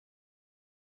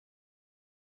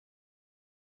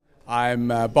I'm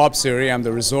Bob Suri. I'm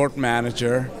the resort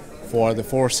manager for the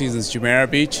Four Seasons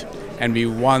Jumeirah Beach, and we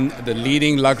won the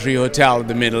leading luxury hotel in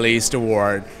the Middle East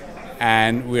award.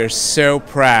 And we're so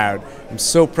proud. I'm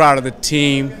so proud of the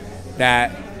team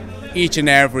that each and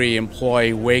every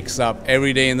employee wakes up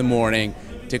every day in the morning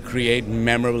to create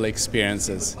memorable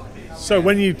experiences. So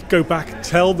when you go back,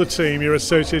 tell the team, your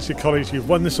associates, your colleagues, you've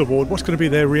won this award, what's going to be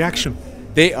their reaction?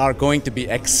 They are going to be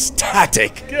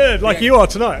ecstatic. Good, like you are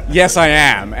tonight. Yes, I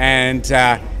am, and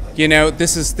you know,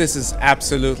 this is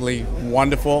absolutely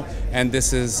wonderful, and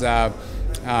this is a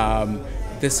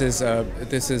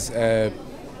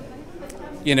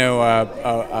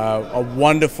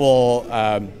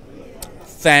wonderful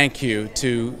thank you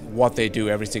to what they do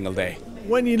every single day.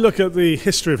 When you look at the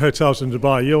history of hotels in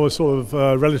Dubai, you're sort of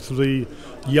relatively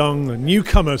young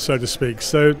newcomer, so to speak.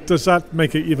 So does that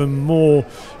make it even more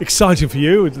exciting for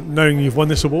you, knowing you've won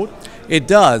this award? It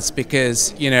does,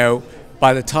 because, you know,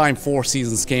 by the time Four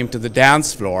Seasons came to the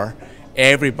dance floor,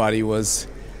 everybody was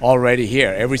already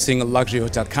here. Every single luxury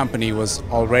hotel company was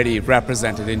already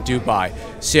represented in Dubai.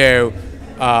 So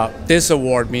this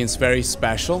award means very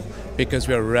special, because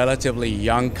we're a relatively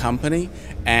young company,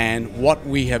 and what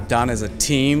we have done as a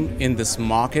team in this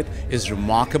market is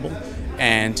remarkable,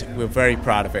 and we're very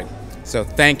proud of it. So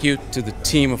thank you to the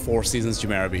team of Four Seasons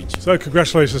Jumeirah Beach. So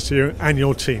congratulations to you and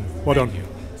your team. Well done.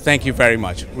 Thank you very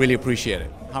much. Really appreciate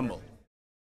it. Humble.